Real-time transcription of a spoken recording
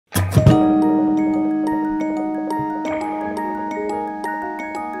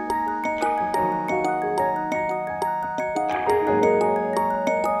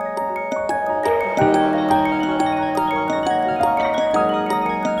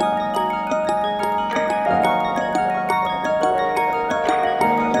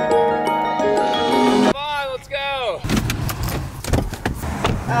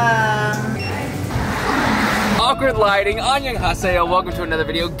awkward lighting. Annyeonghaseyo, welcome to another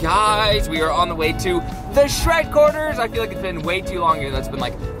video. Guys, we are on the way to the Shred Quarters. I feel like it's been way too long here. That's been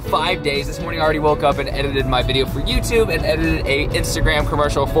like 5 days. This morning I already woke up and edited my video for YouTube and edited a Instagram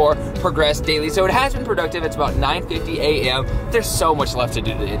commercial for Progress Daily. So it has been productive. It's about 9:50 a.m. There's so much left to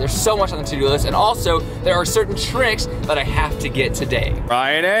do today. There's so much on the to-do list. And also, there are certain tricks that I have to get today.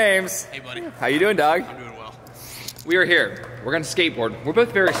 Ryan Ames. Hey, buddy. How you doing, dog? I'm doing well. We are here. We're gonna skateboard. We're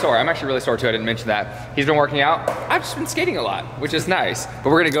both very sore. I'm actually really sore too. I didn't mention that. He's been working out. I've just been skating a lot, which is nice. But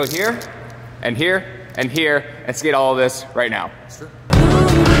we're gonna go here, and here, and here, and skate all of this right now. Sure.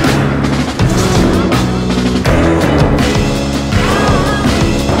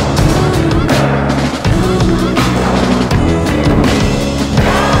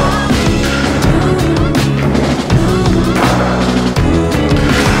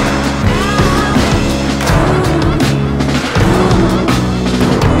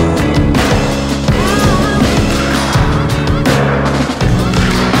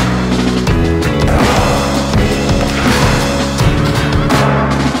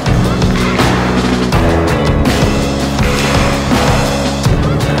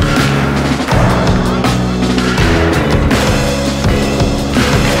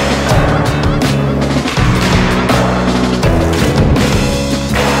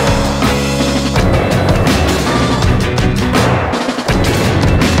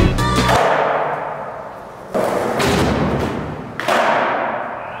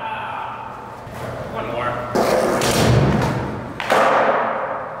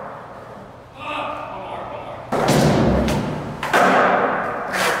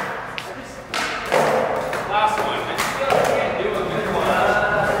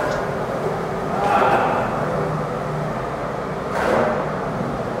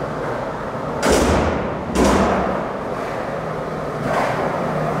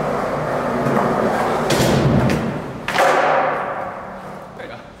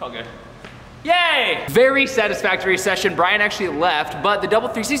 Very satisfactory session. Brian actually left, but the double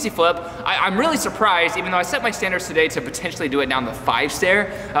 360 flip, I'm really surprised, even though I set my standards today to potentially do it down the 5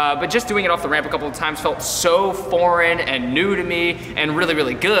 stair, but just doing it off the ramp a couple of times felt so foreign and new to me and really,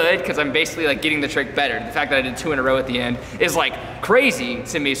 really good because I'm basically like getting the trick better. The fact that I did 2 in a row at the end is like crazy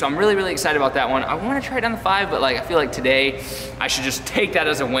to me, so I'm really, really excited about that one. I want to try it down the 5, but like I feel like today I should just take that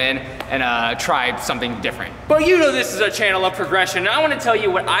as a win and try something different. But you know this is a channel of progression, and I want to tell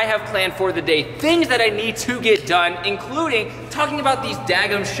you what I have planned for the day, things that I need to get done, including talking about these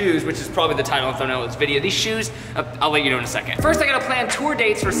daggum shoes, which is probably the title and thumbnail of this video. These shoes, I'll let you know in a second. First, I gotta plan tour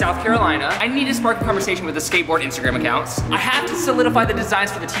dates for South Carolina. I need to spark a conversation with the skateboard Instagram accounts. I have to solidify the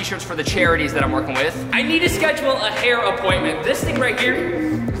designs for the t-shirts for the charities that I'm working with. I need to schedule a hair appointment. This thing right here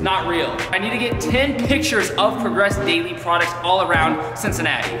is not real. I need to get 10 pictures of Progress Daily products all around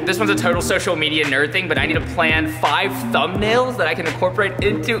Cincinnati. This one's a total social media nerd thing, but I need to plan 5 thumbnails that I can incorporate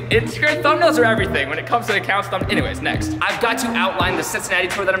into Instagram. Thumbnails are everything when it comes to accounts. Anyways, next. I've got to outline the Cincinnati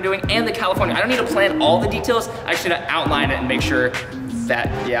tour that I'm doing and the California. I don't need to plan all the details. I should outline it and make sure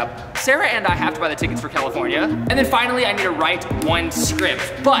that, yep. Sarah and I have to buy the tickets for California. And then finally, I need to write 1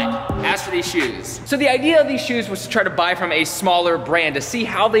 script. But as for these shoes, so the idea of these shoes was to try to buy from a smaller brand to see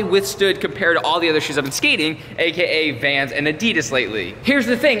how they withstood compared to all the other shoes I've been skating, AKA Vans and Adidas lately. Here's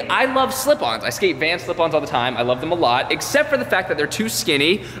the thing, I love slip-ons. I skate Vans slip-ons all the time. I love them a lot, except for the fact that they're too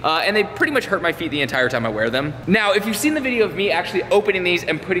skinny and they pretty much hurt my feet the entire time I wear them. Now, if you've seen the video of me actually opening these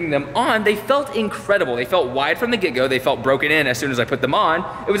and putting them on, they felt incredible. They felt wide from the get-go. They felt broken in as soon as I put them on.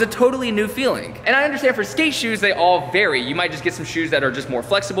 It was a totally new feeling. And I understand for skate shoes, they all vary. You might just get some shoes that are just more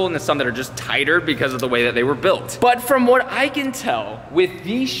flexible and then some that are just tighter because of the way that they were built. But from what I can tell with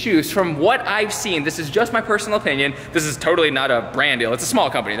these shoes, from what I've seen, this is just my personal opinion. This is totally not a brand deal. It's a small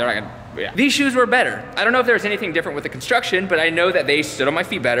company. They're not gonna, yeah. These shoes were better. I don't know if there was anything different with the construction, but I know that they stood on my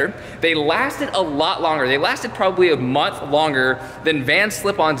feet better. They lasted a lot longer. They lasted probably a month longer than Vans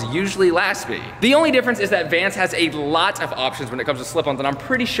slip-ons usually last me. The only difference is that Vans has a lot of options when it comes to slip-ons, and I'm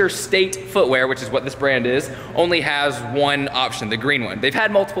pretty sure State Footwear, which is what this brand is, only has 1 option, the green one. They've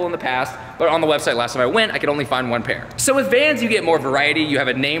had multiple in the past, but on the website last time I went, I could only find 1 pair. So with Vans, you get more variety. You have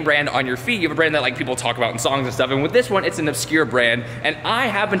a name brand on your feet. You have a brand that like people talk about in songs and stuff, and with this one, it's an obscure brand, and I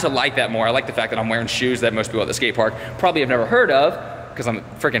happen to like that more. I like the fact that I'm wearing shoes that most people at the skate park probably have never heard of, because I'm a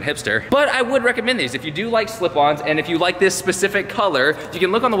freaking hipster. But I would recommend these. If you do like slip-ons and if you like this specific color, you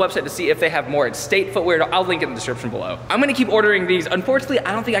can look on the website to see if they have more at State Footwear. I'll link it in the description below. I'm gonna keep ordering these. Unfortunately,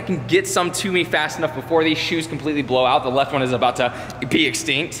 I don't think I can get some to me fast enough before these shoes completely blow out. The left one is about to be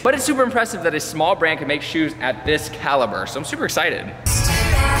extinct. But it's super impressive that a small brand can make shoes at this caliber. So I'm super excited.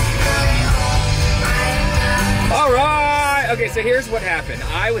 All right, Okay, so here's what happened.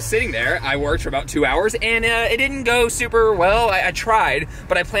 I was sitting there, I worked for about 2 hours, and it didn't go super well. I tried,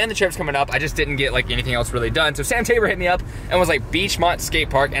 but I planned the trips coming up. I just didn't get like anything else really done. So Sam Tabor hit me up and was like, Beachmont Skate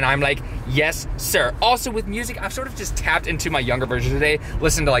Park, and I'm like, yes, sir. Also with music, I've sort of just tapped into my younger version today,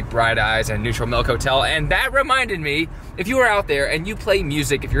 listened to like Bright Eyes and Neutral Milk Hotel, and that reminded me, if you are out there and you play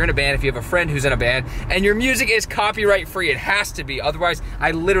music, if you're in a band, if you have a friend who's in a band, and your music is copyright free, it has to be, otherwise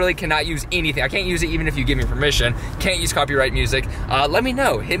I literally cannot use anything. I can't use it even if you give me permission. Can't use copyright music. Let me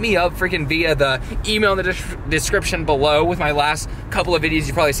know. Hit me up freaking via the email in the description below. With my last couple of videos,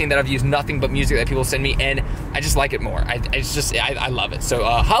 you've probably seen that I've used nothing but music that people send me, and I just like it more. I love it. So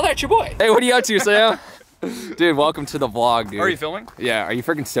holla at your boy. Hey, what are you up to, Sam? Dude, welcome to the vlog, dude. Are you filming? Yeah, are you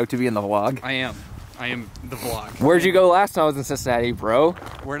freaking stoked to be in the vlog? I am the vlog. Where'd you go last time I was in Cincinnati, bro?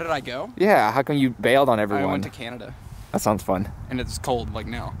 Where did I go? Yeah, how come you bailed on everyone? I went to Canada. That sounds fun. And it's cold, like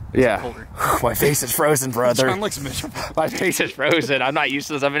now. It's Yeah. colder. My face is frozen, brother. John looks miserable. My face is frozen. I'm not used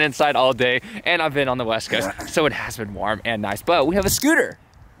to this. I've been inside all day, and I've been on the West Coast, so it has been warm and nice. But we have a scooter.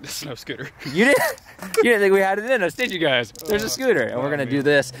 The snow scooter. You didn't think we had it in us, did you guys? There's a scooter, and we're gonna do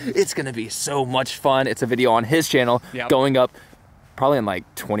this. It's gonna be so much fun. It's a video on his channel, going up probably in like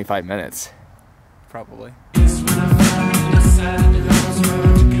 25 minutes. Probably.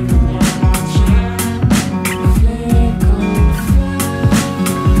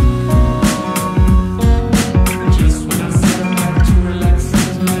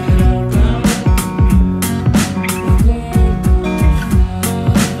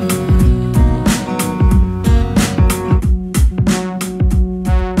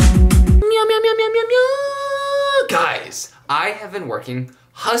 Guys, I have been working,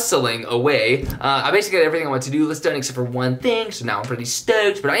 hustling away. I basically got everything on my to-do list done except for one thing, so now I'm pretty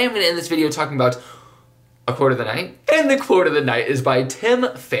stoked. But I am going to end this video talking about a quote of the night. And the quote of the night is by Tim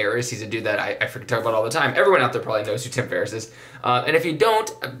Ferriss. He's a dude that I freaking talk about all the time. Everyone out there probably knows who Tim Ferriss is. And if you don't,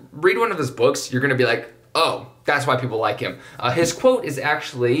 read one of his books. You're going to be like, oh, that's why people like him. His quote is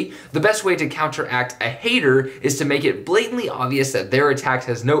actually, the best way to counteract a hater is to make it blatantly obvious that their attack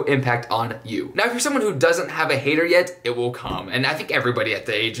has no impact on you. Now, if you're someone who doesn't have a hater yet, it will come. And I think everybody at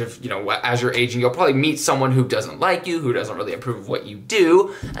the age of, as you're aging, you'll probably meet someone who doesn't like you, who doesn't really approve of what you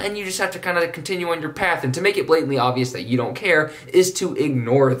do, and you just have to kind of continue on your path. And to make it blatantly obvious that you don't care is to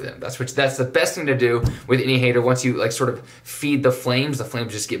ignore them. That's the best thing to do with any hater. Once you like sort of feed the flames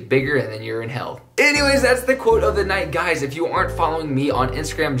just get bigger, and then you're in hell. Anyways, that's the quote of the night. Guys, if you aren't following me on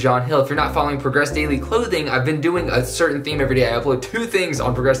Instagram, John Hill, if you're not following Progress Daily Clothing, I've been doing a certain theme every day. I upload 2 things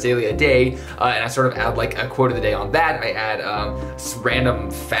on Progress Daily a day, and I sort of add like a quote of the day on that. I add random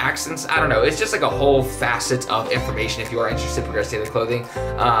facts, and I don't know, it's just like a whole facet of information if you are interested in Progress Daily Clothing.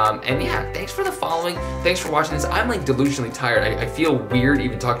 And yeah, thanks for the following. Thanks for watching this. I'm like delusionally tired. I feel weird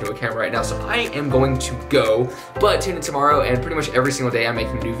even talking to a camera right now, so I am going to go. But tune in tomorrow, and pretty much every single day I'm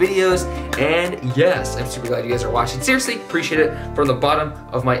making new videos. And yes, I'm super glad you guys are watching. Seriously, appreciate it from the bottom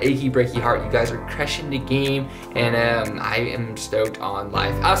of my achy breaky heart. You guys are crushing the game, and I am stoked on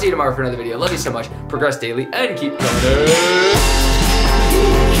life. I'll see you tomorrow for another video. Love you so much. Progress Daily, and keep coming.